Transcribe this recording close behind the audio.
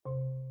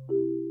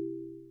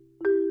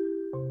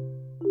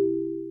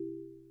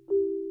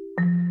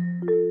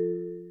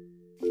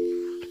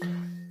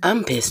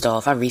I'm pissed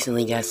off. I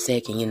recently got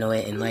sick, and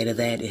in light of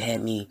that, it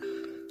had me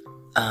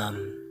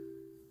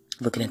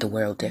looking at the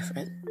world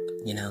different.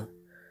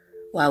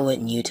 Why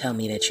wouldn't you tell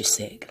me that you're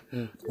sick?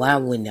 Why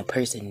wouldn't a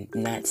person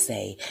not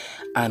say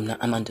I'm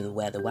under the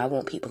weather? Why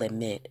won't people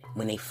admit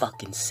when they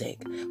fucking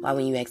sick? Why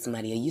wouldn't you ask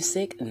somebody, are you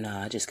sick?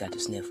 Nah, I just got the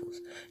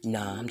sniffles.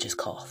 Nah, I'm just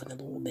coughing a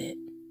little bit.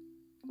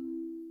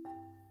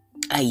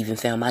 I even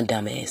found my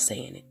dumb ass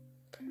saying it.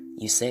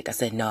 You sick? I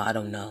said, no, I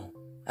don't know.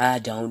 I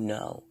don't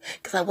know.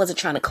 Because I wasn't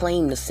trying to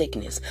claim the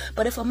sickness.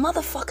 But if a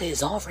motherfucker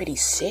is already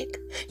sick,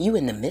 you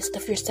in the midst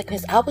of your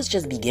sickness, I was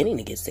just beginning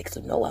to get sick.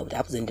 So no, I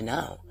was in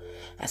denial.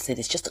 I said,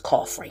 it's just a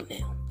cough right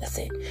now. That's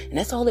it. And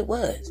that's all it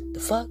was. The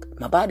fuck?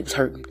 My body was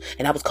hurting.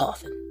 And I was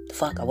coughing. The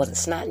fuck? I wasn't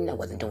snotting. I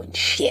wasn't doing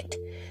shit.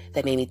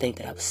 That made me think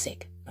that I was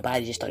sick. My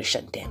body just started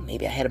shutting down.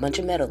 Maybe I had a bunch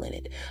of metal in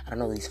it. I don't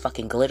know, these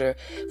fucking glitter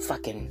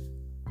fucking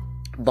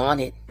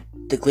bonnet.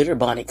 The glitter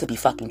bonnet could be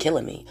fucking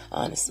killing me,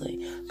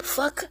 honestly. But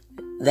fuck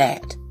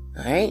that,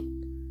 alright?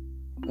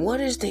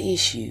 What is the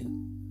issue?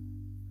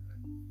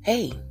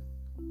 Hey.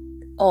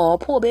 Oh,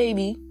 poor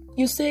baby.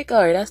 You sick?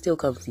 Alright, I still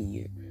come see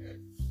you.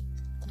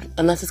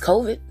 Unless it's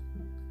COVID.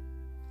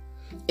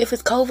 If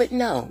it's COVID,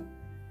 no.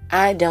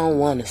 I don't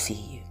want to see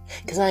you.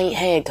 Because I ain't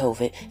had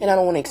COVID. And I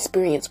don't want to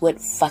experience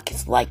what fuck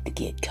it's like to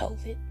get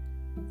COVID.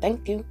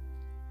 Thank you.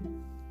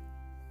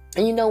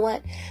 And you know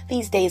what?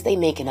 These days, they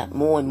making up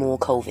more and more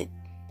COVID.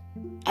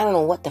 I don't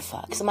know what the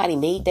fuck. Somebody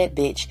made that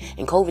bitch,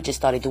 and COVID just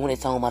started doing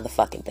its own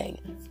motherfucking thing.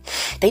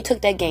 They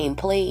took that game,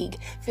 Plague.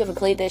 If you ever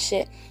played that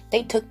shit,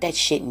 they took that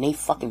shit and they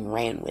fucking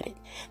ran with it.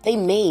 They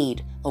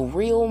made a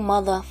real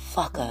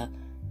motherfucker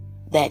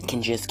that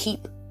can just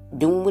keep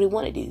doing what it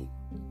want to do.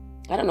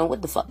 I don't know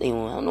what the fuck they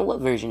on. I don't know what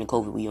version of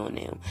COVID we on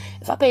now.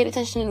 If I paid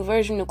attention to the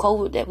version of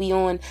COVID that we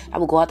on, I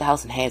would go out the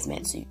house in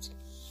hazmat suits.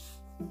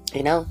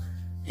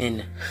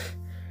 And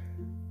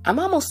I'm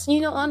almost,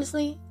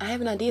 honestly, I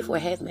have an idea for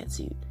a hazmat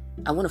suit.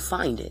 I want to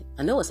find it.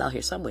 I know it's out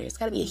here somewhere. It's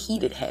got to be a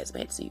heated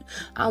hazmat suit.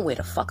 I'll wear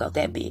the fuck out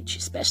that bitch.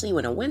 Especially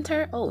when in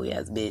winter. Oh,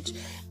 yes, bitch.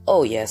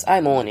 Oh, yes,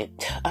 I'm on it.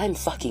 I'm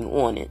fucking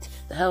on it.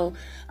 The hell?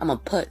 I'm going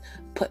to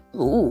put,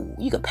 ooh,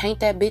 you can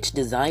paint that bitch,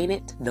 design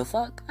it. The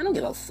fuck? I don't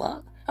give a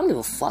fuck. I don't give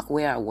a fuck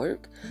where I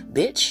work.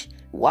 Bitch,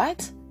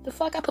 what? The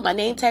fuck? I put my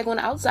name tag on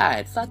the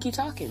outside. Fuck you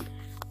talking.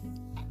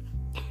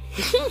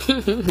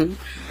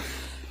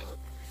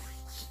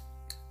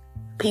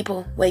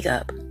 People, wake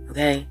up,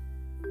 okay?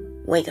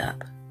 Wake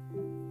up.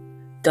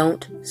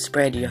 Don't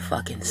spread your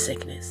fucking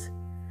sickness.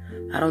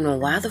 I don't know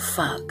why the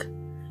fuck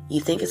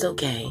you think it's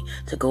okay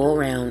to go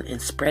around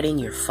and spreading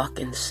your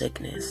fucking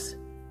sickness.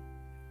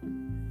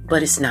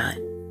 But it's not.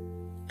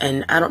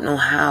 And I don't know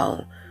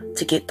how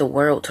to get the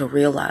world to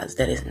realize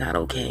that it's not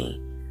okay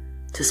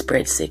to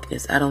spread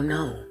sickness. I don't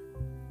know.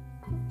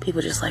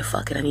 People just like,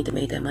 fuck it, I need to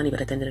make that money.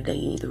 But at the end of the day,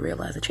 you need to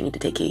realize that you need to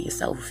take care of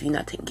yourself. If you're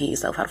not taking care of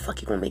yourself, how the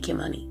fuck you gonna make your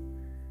money?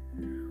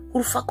 Who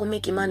the fuck will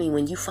make your money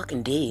when you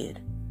fucking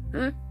dead?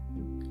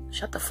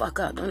 Shut the fuck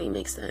up. Don't even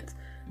make sense.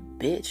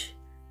 Bitch.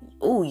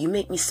 Ooh, you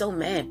make me so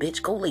mad,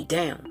 bitch. Go lay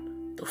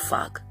down. The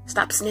fuck?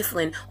 Stop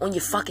sniffling on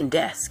your fucking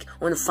desk,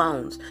 on the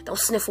phones. Don't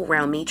sniffle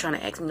around me trying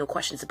to ask me no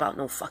questions about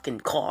no fucking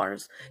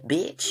cars.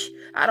 Bitch.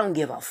 I don't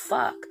give a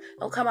fuck.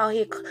 Don't come out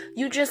here.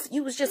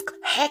 You was just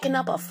hacking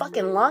up a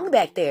fucking lung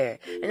back there.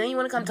 And then you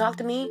want to come talk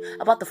to me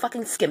about the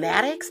fucking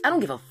schematics? I don't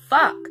give a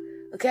fuck.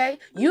 Okay?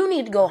 You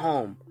need to go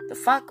home. The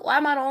fuck? Why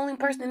am I the only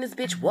person in this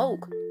bitch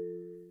woke?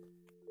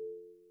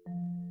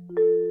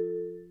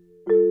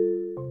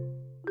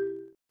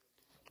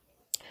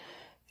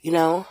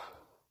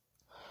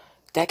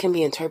 That can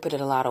be interpreted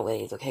a lot of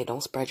ways, okay?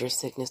 Don't spread your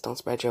sickness. Don't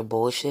spread your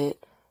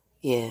bullshit.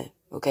 Yeah,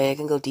 okay? It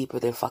can go deeper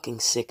than fucking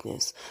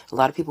sickness. A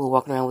lot of people are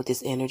walking around with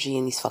this energy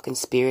and these fucking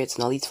spirits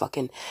and all these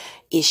fucking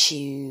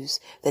issues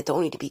that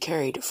don't need to be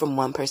carried from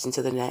one person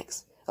to the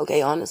next.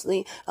 Okay,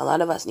 honestly, a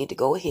lot of us need to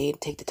go ahead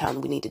and take the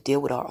time we need to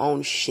deal with our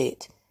own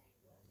shit.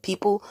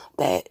 People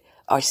that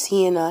are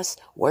seeing us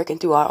working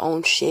through our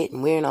own shit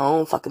and wearing our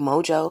own fucking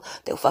mojo,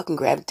 they'll fucking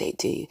gravitate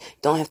to you.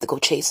 Don't have to go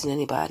chasing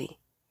anybody.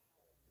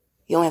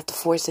 You don't have to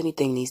force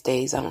anything these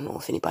days. I don't know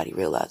if anybody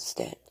realizes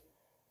that.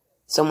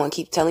 Someone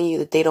keeps telling you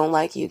that they don't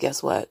like you.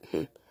 Guess what?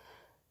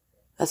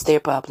 That's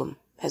their problem.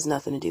 Has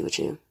nothing to do with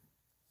you.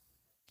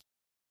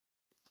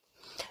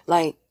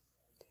 Like,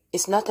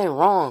 it's nothing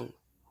wrong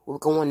with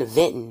going to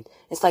venting.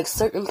 It's like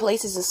certain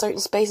places and certain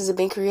spaces have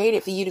been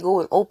created for you to go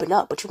and open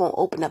up, but you won't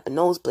open up in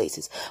those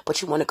places.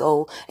 But you want to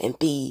go and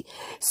be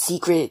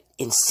secret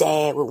and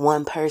sad with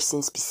one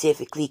person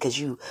specifically because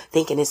you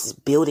thinking this is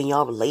building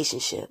your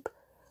relationship.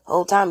 The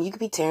whole time, you could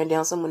be tearing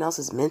down someone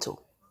else's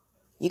mental.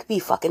 You could be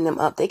fucking them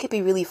up. They could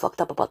be really fucked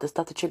up about the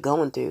stuff that you're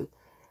going through.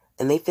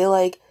 And they feel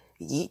like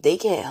they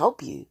can't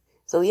help you.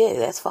 So yeah,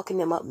 that's fucking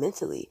them up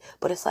mentally.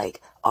 But it's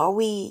like, are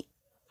we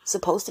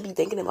supposed to be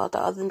thinking about the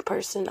other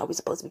person? Are we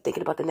supposed to be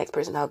thinking about the next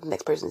person, how the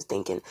next person is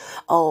thinking?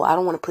 Oh, I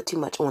don't want to put too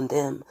much on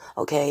them,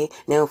 okay?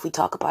 Now, if we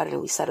talk about it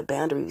and we set a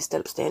boundary, we set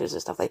up standards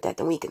and stuff like that,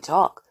 then we can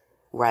talk,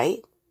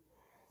 right?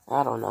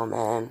 I don't know,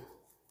 man.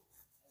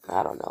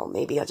 I don't know.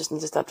 Maybe I just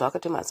need to stop talking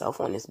to myself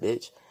on this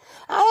bitch.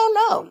 I don't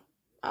know.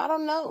 I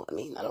don't know. I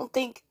mean,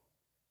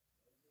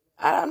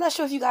 I'm not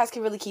sure if you guys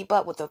can really keep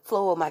up with the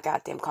flow of my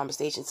goddamn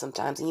conversation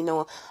sometimes.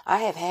 And I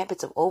have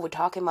habits of over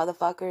talking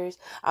motherfuckers.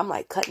 I'm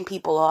like cutting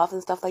people off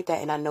and stuff like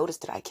that. And I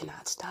noticed that I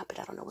cannot stop it.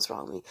 I don't know what's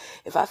wrong with me.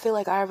 If I feel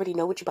like I already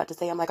know what you're about to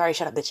say, I'm like, all right,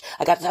 shut up, bitch.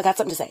 I got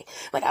something to say.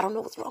 Like, I don't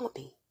know what's wrong with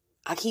me.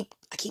 I keep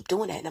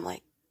doing that. And I'm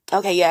like,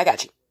 okay, yeah, I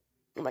got you.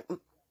 I'm like,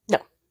 no,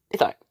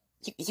 it's all right.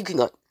 You can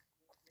go.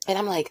 And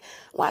I'm like,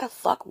 why the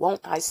fuck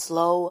won't I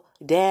slow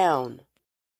down?